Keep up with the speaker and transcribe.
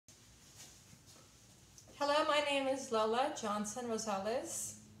Hello, my name is Lola Johnson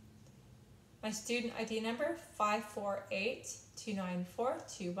Rosales. My student ID number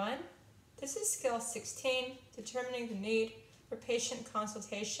 548-29421. This is skill 16, determining the need for patient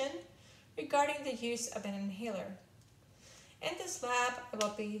consultation regarding the use of an inhaler. In this lab, I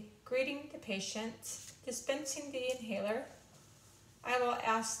will be greeting the patient, dispensing the inhaler. I will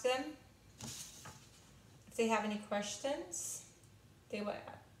ask them if they have any questions. They will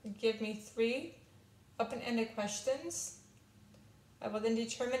give me 3 open-ended questions. I will then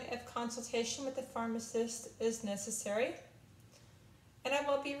determine if consultation with the pharmacist is necessary, and I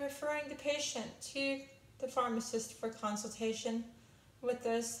will be referring the patient to the pharmacist for consultation with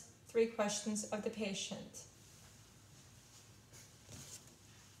those 3 questions of the patient.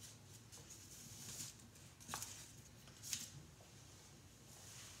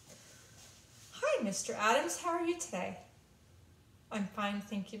 Hi, Mr. Adams, how are you today? I'm fine,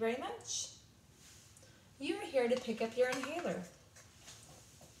 thank you very much. You are here to pick up your inhaler.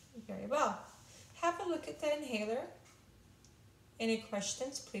 Very well. Have a look at the inhaler. Any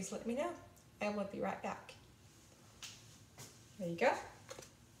questions, please let me know. I will be right back. There you go.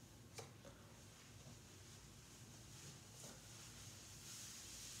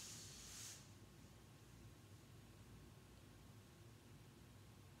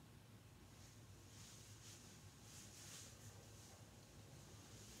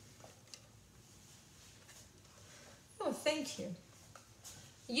 Oh, thank you.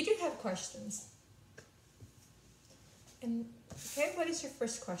 You do have questions. And okay, what is your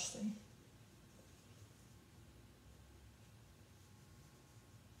first question?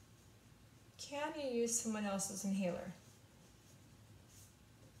 Can you use someone else's inhaler?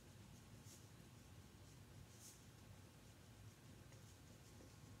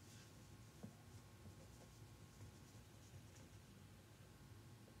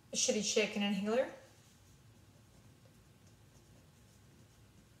 Should he shake an inhaler?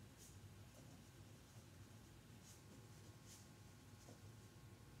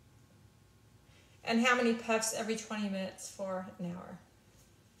 And how many puffs every 20 minutes for an hour?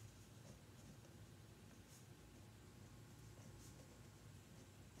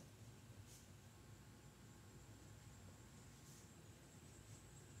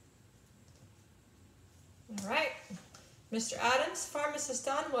 All right. Mr. Adams, Pharmacist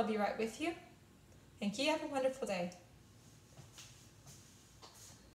Don will be right with you. Thank you. Have a wonderful day.